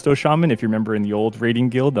Resto Shaman, if you remember in the old raiding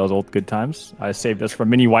guild. That was old good times. I saved us from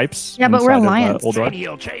mini wipes. Yeah, but we're inside of, alliance. Old Rock.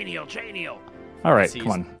 Chain heel. All right, See,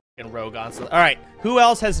 come on. And rogue on. All right. Who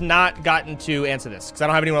else has not gotten to answer this? Because I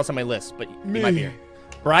don't have anyone else on my list, but you might be here.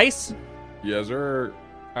 Bryce? Yes, sir.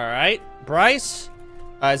 All right. Bryce?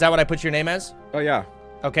 Is that what I put your name as? Oh, yeah.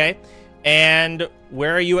 Okay. And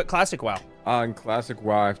where are you at Classic WoW? On Classic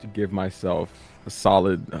WoW, I have to give myself a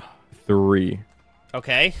solid 3.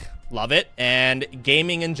 Okay. Love it. And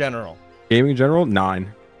gaming in general? Gaming in general,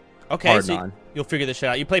 9. Okay, Hard so 9. you'll figure this shit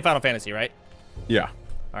out. You play Final Fantasy, right? Yeah.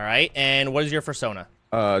 All right. And what is your persona?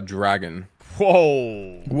 Dragon.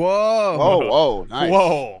 Whoa. Whoa, nice.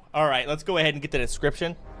 Whoa. All right, let's go ahead and get the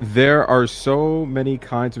description. There are so many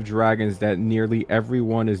kinds of dragons that nearly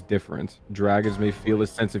everyone is different. Dragons may feel a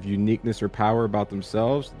sense of uniqueness or power about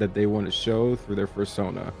themselves that they want to show through their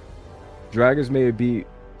persona. Dragons may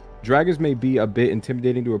be a bit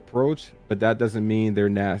intimidating to approach, but that doesn't mean they're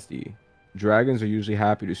nasty. Dragons are usually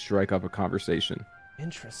happy to strike up a conversation.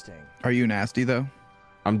 Interesting. Are you nasty though?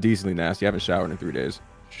 I'm decently nasty. I haven't showered in 3 days.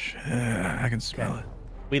 Shit, I can smell it.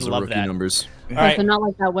 We Those are love rookie that. numbers. All right. So not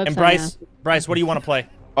like that website. And Bryce, what do you want to play?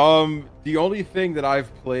 The only thing that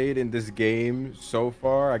I've played in this game so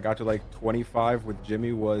far, I got to like 25 with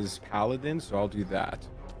Jimmy, was Paladin, so I'll do that.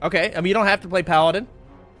 Okay, I mean, you don't have to play Paladin.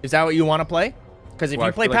 Is that what you want to play? Because if Well, you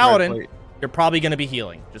I play feel like Paladin, you're probably going to be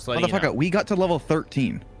healing. Just letting you Motherfucker, know. we got to level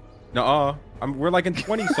 13. Nuh-uh. We're like in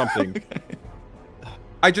 20-something.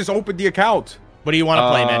 I just opened the account. What do you want to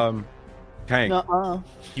play, man? Tank.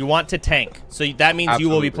 You want to tank. So that means you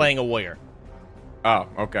will be Absolutely. playing a warrior. Oh,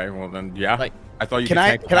 okay. Well, then, yeah. I thought you Can could I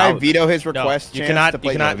tank the can I Paladin. veto his No, request? you Chance, cannot. to You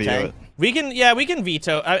play cannot the veto tank? it. We can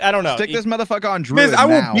veto. I don't know. Stick this motherfucker on Druid Miz, I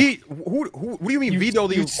now. will beat. Who? What do you mean veto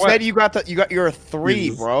the You request? said you got your 3,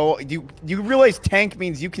 Jesus. bro. You realize tank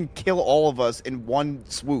means you can kill all of us in one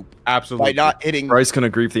swoop. Absolutely. By not hitting. Bryce can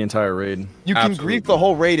grief the entire raid. You can Absolutely. grief the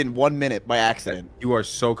whole raid in 1 minute by accident. You are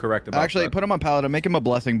so correct about Actually, that. put him on Paladin. Make him a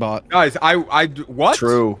blessing bot. Guys, what?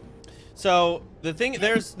 True. So the thing,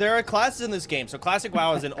 there are classes in this game. So Classic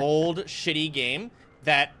WoW is an old, shitty game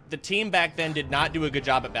that the team back then did not do a good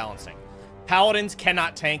job at balancing. Paladins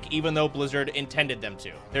cannot tank, even though Blizzard intended them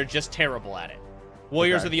to. They're just terrible at it.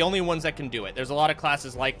 Warriors Okay. are the only ones that can do it. There's a lot of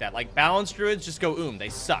classes like that. Like balanced druids just go They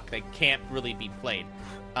suck. They can't really be played.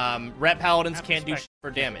 Ret paladins can't do shit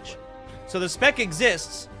for damage. So the spec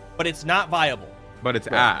exists, but it's not viable. But it's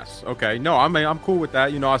ass. Okay. No, I'm cool with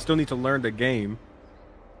that. You know, I still need to learn the game.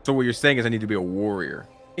 So what you're saying is I need to be a warrior.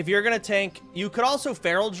 If you're gonna tank, you could also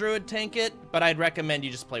Feral Druid tank it, but I'd recommend you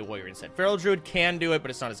just play Warrior instead. Feral Druid can do it, but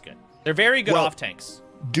it's not as good. They're very good off tanks.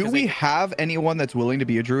 Do we have anyone that's willing to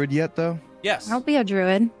be a druid yet, though? Yes. I'll be a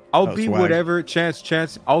druid. I'll be swag. whatever,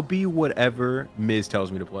 Chance. I'll be whatever Miz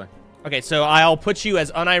tells me to play. Okay, so I'll put you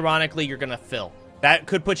as unironically you're gonna fill. That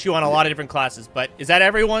could put you on a lot of different classes, but is that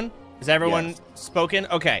everyone? Is everyone spoken?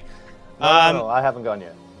 Okay. No, I haven't gone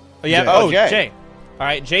yet. Oh, yeah. Jay. Oh, Jay. Jay. All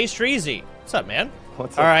right, Jay Streezy. What's up, man?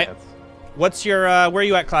 What's All up, right. Chance? What's your where are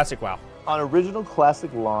you at Classic WoW? On original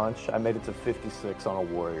classic launch, I made it to 56 on a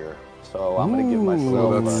warrior, so I'm gonna give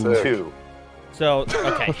myself that's a sick. 2. So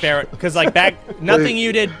okay, fair. Because like back, nothing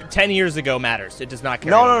you did 10 years ago matters. It does not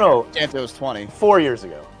carry. No. Chance, it was 20. 4 years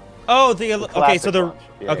ago. Oh, okay. So classic the launch.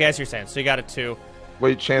 Yeah, okay, yeah. I see what you're saying. So you got a 2.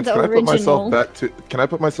 Wait, Chance, The can I put myself original. back to? Can I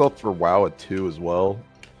put myself for WoW at 2 as well?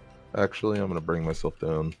 Actually, I'm gonna bring myself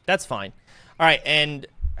down. That's fine. All right, and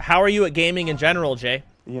how are you at gaming in general, Jay?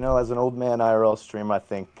 You know, as an old man IRL stream, I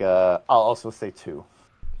think I'll also say 2.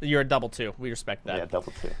 You're a double 2. We respect that. Yeah,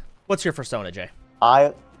 double 2. What's your persona, Jay?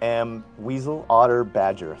 I am Weasel, Otter,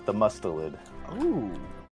 Badger, the Mustelid. Ooh.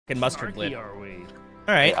 Fucking mustard lid. Are we?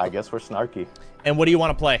 All right. Yeah, I guess we're snarky. And what do you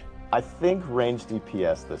want to play? I think range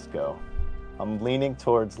DPS this go. I'm leaning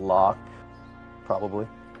towards lock, probably.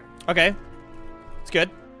 Okay. It's good.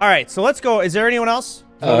 All right, so let's go. Is there anyone else?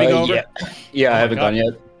 We go over? Yeah, I haven't gone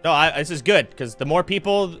yet. No, this is good, because the more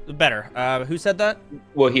people, the better. Who said that?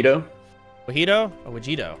 Wahito. Wahito? Oh,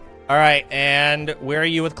 Wajito. All right, and where are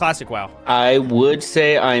you with Classic WoW? I would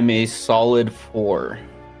say I'm a solid 4.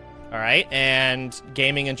 All right, and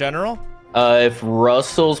gaming in general? If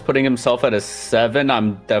Russell's putting himself at a 7,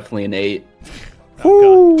 I'm definitely an 8.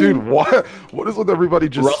 Dude, what is with everybody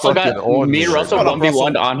just Russell sucking on me and here? Russell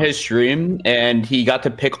 1v1'd on his stream, and he got to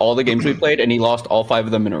pick all the games we played, and he lost all 5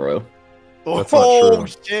 of them in a row. That's not true.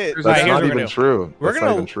 Shit. That's not even true. We're That's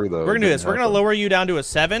gonna not even true, though. We're gonna It do this. didn't We're gonna happen. lower you down to a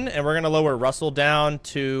 7, and we're gonna lower Russell down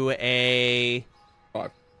to a.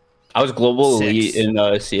 I was global 6. elite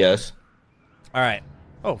in CS. All right.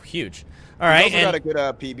 Oh, huge. All He's right. also And got a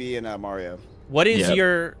good PB in Mario. what is Yeah.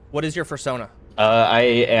 your persona? I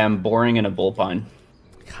am boring in a bullpine.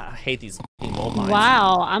 God, I hate these bullpines.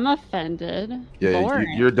 Wow, I'm offended. Yeah,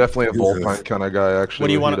 Boring. you're definitely a Volpine kind of guy, actually. What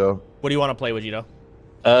do you want? Wajito. What do you want to play, Wajito?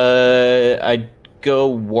 I'd go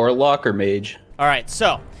Warlock or Mage. All right.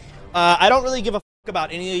 So, I don't really give a fuck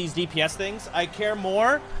about any of these DPS things. I care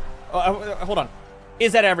more. Hold on.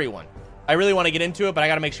 Is that everyone? I really want to get into it, but I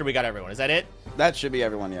got to make sure we got everyone. Is that it? That should be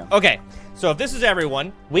everyone, yeah. Okay, so if this is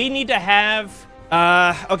everyone, we need to have...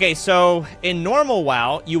 okay, so in normal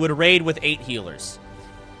WoW, you would raid with 8 healers.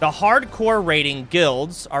 The hardcore raiding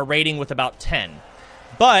guilds are raiding with about 10.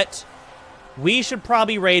 But we should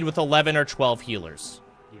probably raid with 11 or 12 healers.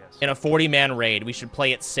 Yes. In a 40-man raid, we should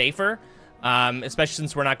play it safer, especially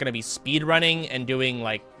since we're not going to be speed running and doing,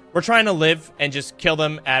 like... We're trying to live and just kill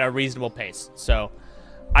them at a reasonable pace. So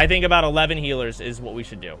I think about 11 healers is what we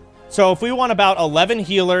should do. So if we want about 11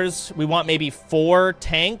 healers, we want maybe 4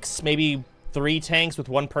 tanks, maybe 3 tanks with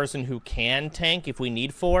 1 person who can tank if we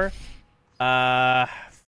need 4. How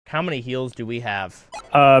many heals do we have?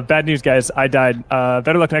 Bad news, guys. I died.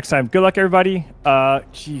 Better luck next time. Good luck, everybody.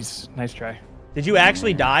 Jeez, nice try. Did you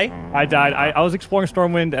actually die? I died. I was exploring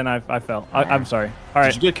Stormwind and I fell. I'm sorry. All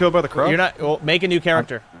right. Did you get killed by the crow? You're not. Well, make a new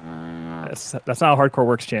character. That's not how hardcore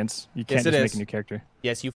works, Chance. You can't Yes, it just is. make a new character.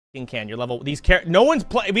 Yes, you fucking can. You're level. These no one's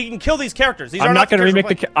play. We can kill these characters. These I'm are not gonna the remake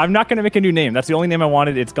characters I'm not gonna make a new name. That's the only name I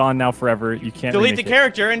wanted. It's gone now forever. You can't delete the remake it.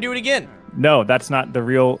 character and do it again. No, that's not the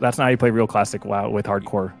real. That's not how you play real classic WoW with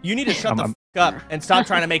hardcore. You need to shut the fuck up and stop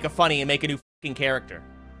trying to make a funny and make a new fucking character.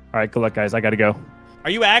 All right, good luck, guys. I gotta go. Are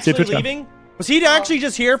you actually Twitch leaving? Was he actually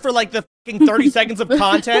just here for like the fucking 30 seconds of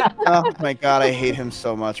content? Oh my god, I hate him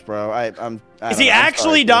so much, bro. Is he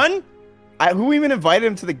actually done? Who even invited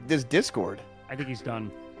him to this Discord? I think he's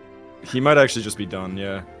done. He might actually just be done,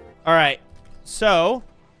 yeah. All right. So,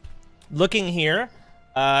 looking here,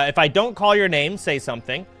 if I don't call your name, say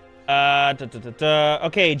something. Okay,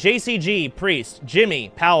 JCG, Priest,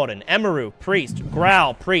 Jimmy, Paladin, Emaru, Priest,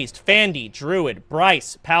 Growl, Priest, Fandy, Druid,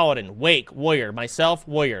 Bryce, Paladin, Wake, Warrior, myself,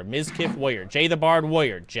 Warrior, Mizkif, Warrior, Jay the Bard,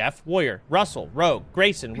 Warrior, Jeff, Warrior, Russell, Rogue,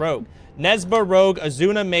 Grayson, Rogue, Nesba, Rogue,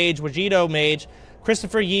 Azuna, Mage, Wajito, Mage,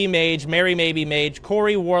 Christopher Yee, Mage, Mary Maybe, Mage,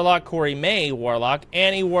 Corey, Warlock, Corey May, Warlock,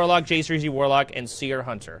 Annie, Warlock, J3Z, Warlock, and Seer,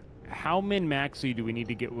 Hunter. How min-maxy do we need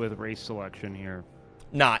to get with race selection here?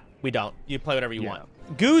 Not. We don't. You play whatever you want.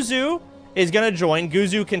 Guzu is going to join.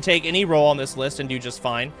 Guzu can take any role on this list and do just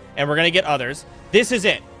fine. And we're going to get others. This is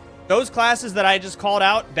it. Those classes that I just called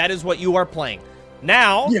out, that is what you are playing.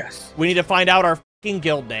 Now, we need to find out our fucking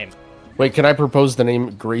guild name. Wait, can I propose the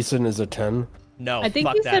name Grayson is a 10? No, I think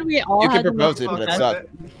fuck you that. said we all You had can to propose make it, but it one. sucked.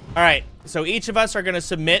 All right. So each of us are going to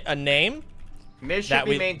submit a name. Miz should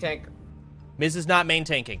be main tank. Miz is not main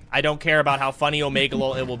tanking. I don't care about how funny Omega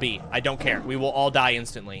it will be. I don't care. We will all die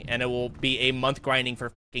instantly, and it will be a month grinding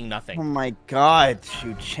for fucking nothing. Oh my god,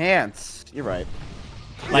 shoot, Chance. You're right.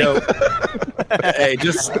 Like, hey,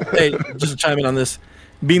 just to chime in on this.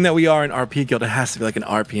 Being that we are an RP guild, it has to be like an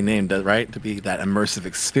RP name, right? To be that immersive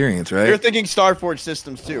experience, right? You're thinking Starforge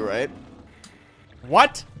systems too, right?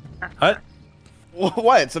 What? What?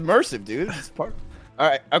 What? It's immersive, dude. It's part. All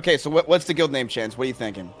right. Okay. So what's the guild name, Chance? What are you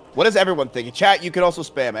thinking? What is everyone thinking? Chat. You can also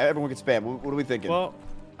spam. Everyone can spam. What are we thinking? Well,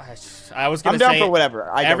 I was going I'm to down say for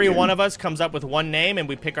whatever. every one of us comes up with one name, and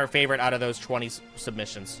we pick our favorite out of those 20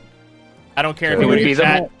 submissions. I don't care if you would be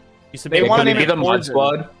chat. You submit. They want to name it the Mod Forzen.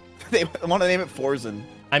 Squad. They want to name it Forzen.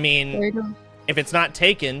 I mean, If it's not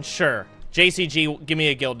taken, sure. JCG, give me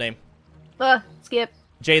a guild name. Skip.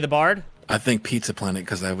 Jay the Bard. I think Pizza Planet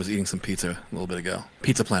because I was eating some pizza a little bit ago.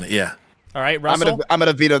 Pizza Planet, yeah. All right, Russell. I'm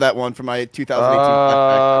gonna veto that one for my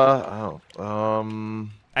 2018.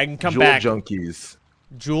 I can come Jewel back. Junkies.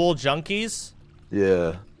 Jewel Junkies.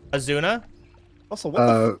 Yeah. Azuna. Also,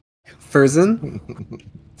 what Furzen?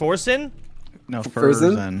 Forsen. No,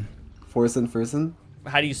 Furzen. Furzen.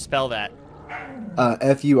 How do you spell that?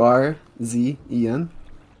 Furzen.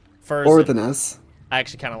 Furzen. Or with an S. I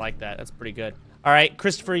actually kind of like that. That's pretty good. All right,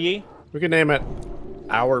 Christopher Yee. We can name it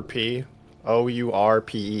Our P.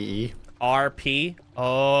 OURPEE. RP.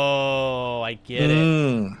 Oh, I get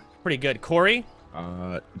it. Pretty good. Corey.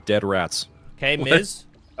 Dead Rats. Okay, Miz.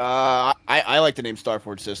 I like the name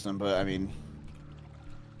Starforge System, but I mean.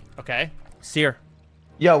 Okay. Seer.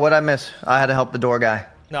 Yo, what'd I miss? I had to help the door guy.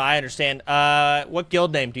 No, I understand. What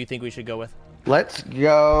guild name do you think we should go with? Let's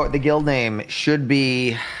go. The guild name should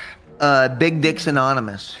be Big Dicks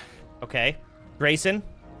Anonymous. Okay. Grayson.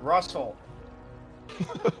 Russell.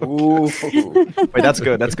 Ooh. Wait, that's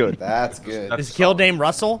good. That's good. That's good. Is guild name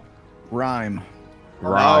Russell? Rhyme.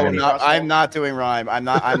 Rhyme. No, I'm not doing rhyme. I'm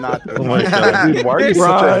not doing Oh my God, dude, why are you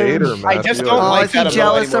such a hater, man? I just don't like that. Is he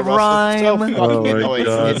jealous of rhyme? Oh my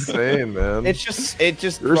God, insane, man. It just. You're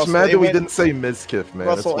just mad that we didn't say Mizkif, man.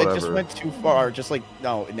 Russell, it's it just went too far. Just like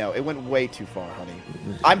no, it went way too far, honey.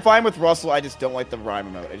 I'm fine with Russell. I just don't like the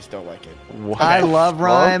rhyme emote. I just don't like it. I love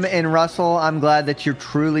rhyme, and Russell, I'm glad that you're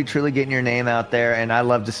truly getting your name out there, and I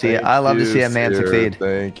love to see it. I love to see a man succeed.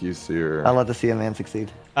 Thank you, Seer. I love to see a man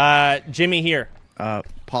succeed. Jimmy here.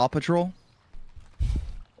 Paw Patrol.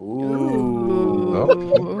 Ooh. Okay.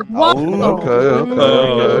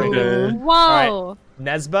 Whoa. All right.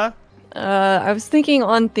 Nesba. I was thinking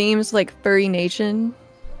on themes like Furry Nation.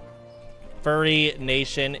 Furry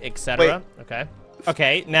Nation, etc. Okay.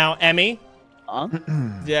 Okay. Now Emmy.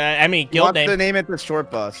 Emmy. Guild Want name. to name it the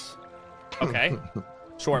Short Bus. Okay.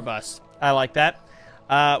 Short Bus. I like that.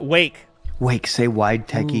 Wake. Wake, say wide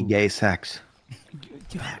techie gay sex.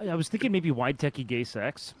 I was thinking maybe wide techie gay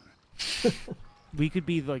sex. We could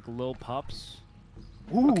be like Lil Pups.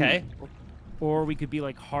 Okay. Or we could be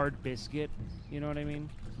like Hard Biscuit. You know what I mean?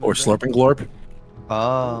 Or Slurping Glorp.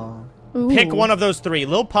 Oh. Pick one of those three: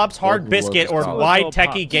 Lil Pups, Hard Biscuit, or Wide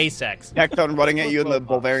Techie Gay Sex. Hecton running at you in the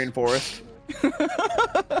Bulgarian forest.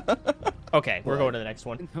 Okay, we're going to the next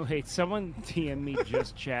one. Wait, someone DM me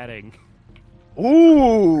just chatting.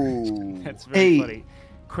 Ooh. That's very funny.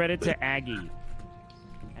 Credit to Aggie.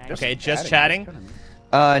 Okay, just chatting.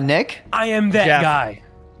 Nick? I am that Jeff. guy.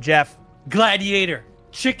 Jeff. Gladiator.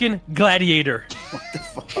 Chicken gladiator. What the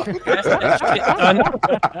fuck?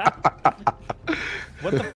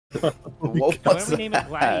 What the? What Why was don't we name it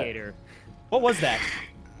Gladiator? What was that?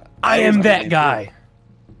 I am that guy.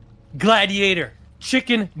 Gladiator.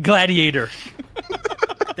 Chicken gladiator.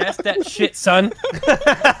 That's that shit, son.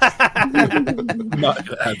 Not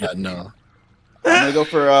gonna add that, no. I'm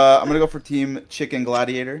gonna go for Team Chicken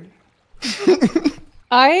Gladiator.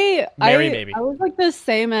 I maybe. was like the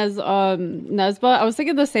same as Nesba. I was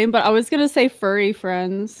thinking the same, but I was gonna say furry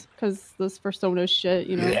friends because this persona shit,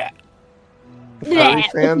 you know. Furry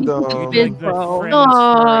fandom. Big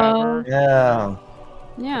bro. Yeah.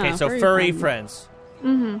 Yeah. Okay, so furry friends.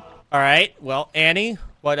 Mm-hmm. All right. Well, Annie,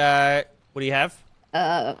 what do you have?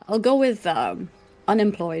 I'll go with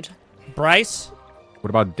unemployed. Bryce. What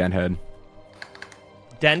about Denthead?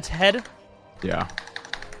 Denthead. Yeah.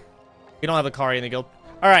 We don't have a Kari in the guild.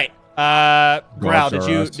 All right. Growl, did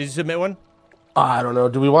you submit one? I don't know.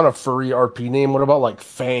 Do we want a furry RP name? What about like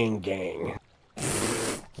Fang Gang?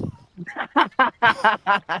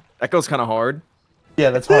 That goes kind of hard.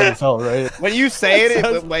 Yeah, that's hard as hell, right? When you say it, it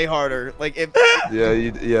went way harder. Like if.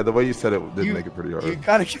 Yeah, the way you said it did make it pretty hard. You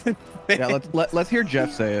gotta get. Yeah, let's hear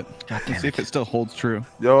Jeff say it. Let's see if it still holds true.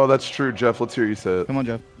 Yo, that's true, Jeff. Let's hear you say it. Come on,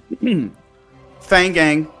 Jeff. Fang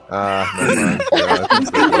Gang. Never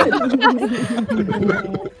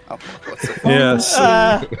mind. Yes.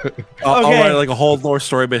 I'll Okay. write like a whole lore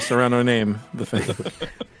story based around our name. The thing.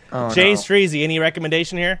 Jay Streezy, any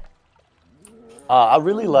recommendation here? I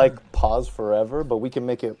really like Pause Forever, but we can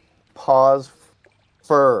make it Pause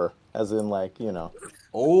Fur, as in like, you know.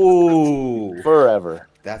 Oh. Forever.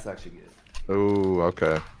 That's actually good. Oh,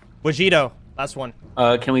 okay. Wajito, last one.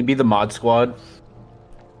 Can we be the mod squad?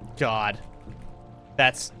 God.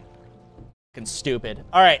 That's fucking stupid.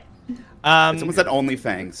 All right. Someone said Only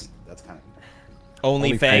Fangs. That's kind of.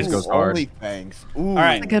 Only Fangs goes hard. Only Fangs. Ooh. All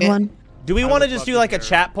right. A good one. Do we want to just do like a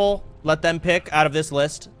chat poll? Let them pick out of this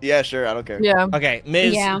list? Yeah, sure. I don't care. Yeah. Okay,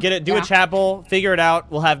 Miz, Yeah. get it. Do a chat poll. Figure it out.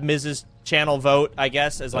 We'll have Miz's channel vote, I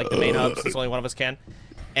guess, as like the main hub, since only one of us can.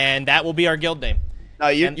 and that will be our guild name. No,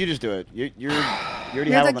 you just do it. You already You're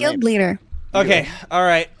have the all guild names. leader. Okay, all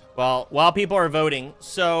right. Well, while people are voting,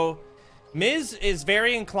 so Miz is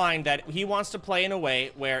very inclined that he wants to play in a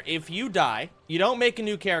way where if you die, you don't make a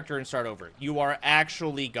new character and start over. You are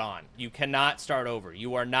actually gone. You cannot start over.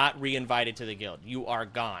 You are not re-invited to the guild. You are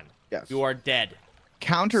gone. Yes. You are dead.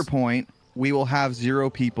 Counterpoint, we will have 0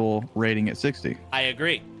 people rating at 60. I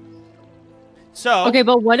agree. So Okay,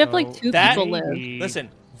 but what if like 2 that, people live? Listen,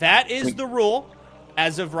 that is the rule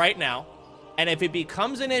as of right now. And if it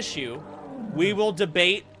becomes an issue, we will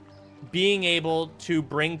debate being able to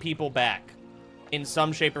bring people back in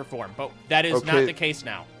some shape or form. But that is not the case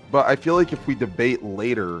now. But I feel like if we debate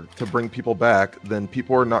later to bring people back, then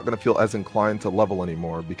people are not going to feel as inclined to level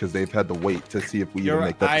anymore because they've had to wait to see if we even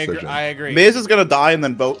make that decision. I agree. Miz is going to die and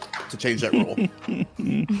then vote to change that rule.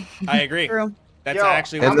 I agree. True. That's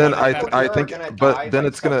actually and then I think, gonna but die then by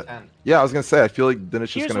it's gonna, top 10. yeah, I was gonna say, I feel like then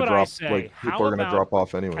it's just Here's gonna what I drop, say. like How people are gonna about drop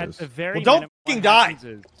off At anyways. the very Well, don't minimum, fucking what die. happens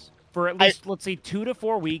is, for at least, let's say, 2 to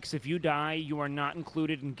 4 weeks, if you die, you are not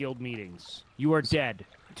included in guild meetings. You are dead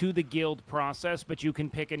to the guild process, but you can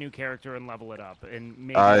pick a new character and level it up. And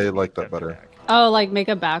maybe I like that better. Oh, like make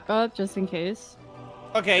a backup just in case.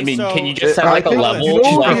 Okay, I mean, so can you just set like a level? You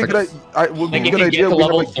know what would be a Like, good idea? Would be like a if good you idea. get to We have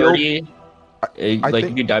level a guild. 30, like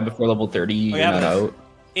if you die before level 30, you're yeah, not but out.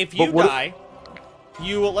 if you die,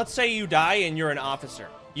 you will, let's say you die and you're an officer.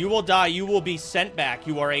 You will die, you will be sent back.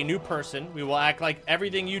 You are a new person. We will act like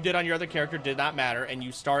everything you did on your other character did not matter, and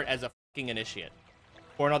you start as a fucking initiate.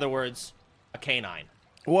 Or in other words, a canine.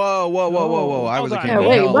 Whoa, whoa, whoa, whoa, whoa! I was a Yeah, canine.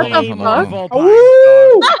 wait, Hold what on, the hold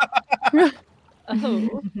on.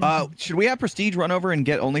 Oh. Should we have Prestige run over and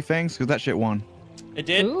get OnlyFangs? Because that shit won. It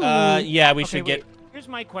did? Ooh. Yeah, we Okay, should get wait. Here's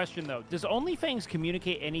my question, though. Does OnlyFangs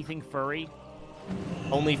communicate anything furry?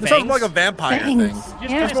 OnlyFangs? It sounds like a vampire thing. Fangs. Just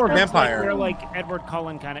Yeah. It's more sounds vampire. Like they're like Edward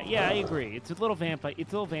Cullen kind of. Yeah, I agree. It's a little vampire.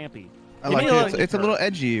 It's a little vampy. I like it. It's a little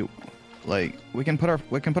edgy. Like we can put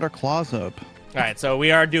our claws up. All right, so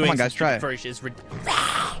we are doing Come on, guys, try it. furry shit.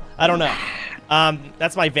 I don't know.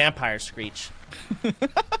 That's my vampire screech.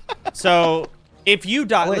 So if you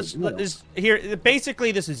die, here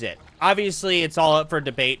basically this is it. Obviously, it's all up for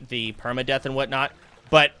debate, the permadeath and whatnot.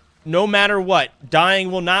 But no matter what,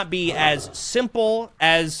 dying will not be as simple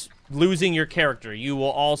as losing your character. You will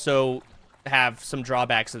also have some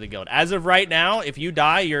drawbacks of the guild. As of right now, if you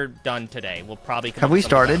die, you're done today. We'll probably come Have up we with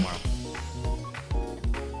something started? tomorrow.